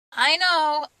I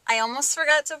know, I almost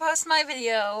forgot to post my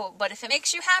video, but if it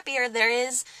makes you happier, there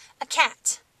is a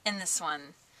cat in this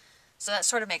one. So that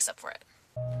sort of makes up for it.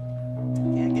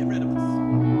 Can't get rid of us.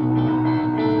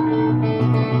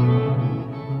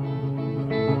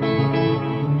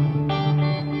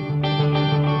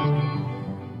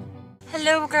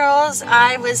 Hello girls,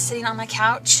 I was sitting on my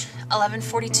couch,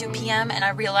 11:42 p.m. and I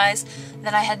realized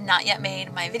that I had not yet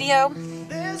made my video.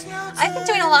 I've been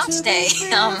doing a lot today.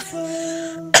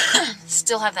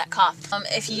 Still have that cough.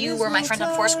 If you were my friend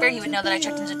on Foursquare, you would know that I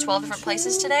checked into 12 different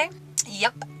places today.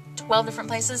 Yep, 12 different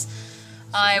places.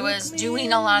 I was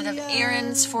doing a lot of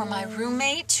errands for my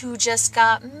roommate who just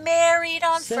got married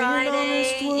on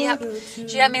Friday. Yep,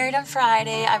 she got married on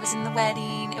Friday. I was in the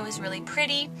wedding. It was really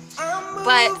pretty.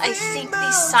 But I think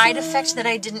the side effect that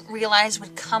I didn't realize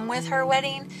would come with her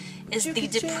wedding is the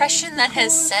depression that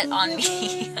has set on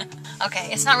me. Okay,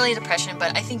 it's not really depression,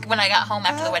 but I think when I got home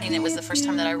after the wedding, it was the first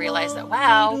time that I realized that,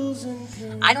 wow,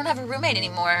 I don't have a roommate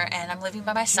anymore, and I'm living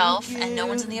by myself, and no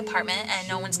one's in the apartment, and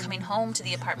no one's coming home to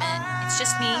the apartment. It's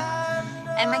just me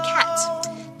and my cat.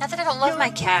 Not that I don't love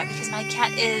my cat, because my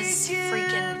cat is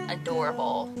freaking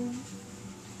adorable.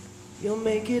 You'll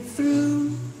make it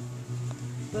through,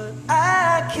 but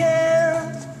I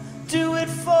can't do it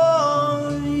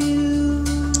for you.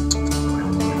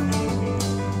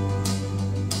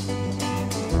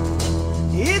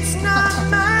 It's not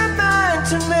my mind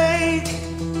to make.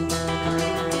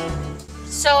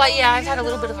 So yeah, I've had a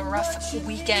little bit of a rough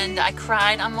weekend. I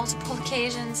cried on multiple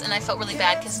occasions, and I felt really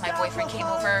bad because my boyfriend came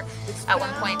over at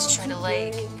one point to try to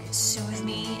like soothe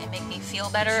me and make me feel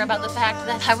better about the fact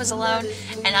that I was alone,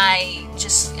 and I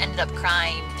just ended up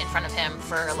crying in front of him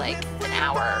for like an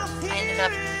hour. I ended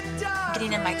up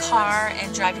getting in my car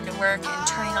and driving to work and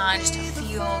turning on just a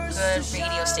feel-good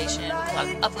radio station with a lot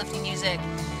of uplifting music,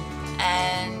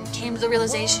 and came to the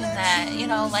realization that, you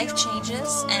know, life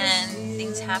changes and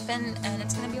things happen and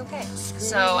it's gonna be okay.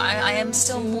 So I am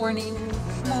still mourning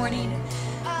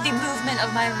the movement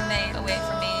of my roommate away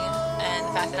from me and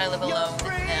the fact that I live alone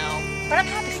now. But I'm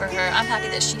happy for her. I'm happy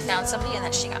that she found somebody and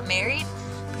that she got married,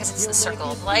 because it's the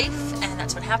circle of life and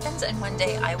that's what happens, and one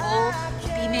day I will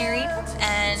be married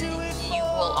and you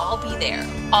will all be there.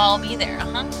 All be there,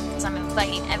 because I'm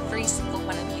inviting every single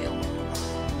one of you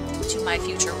to my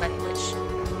future wedding, which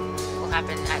will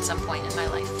happen at some point in my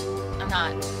life. I'm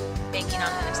not banking on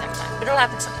an exact time, but it'll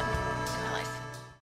happen sometime.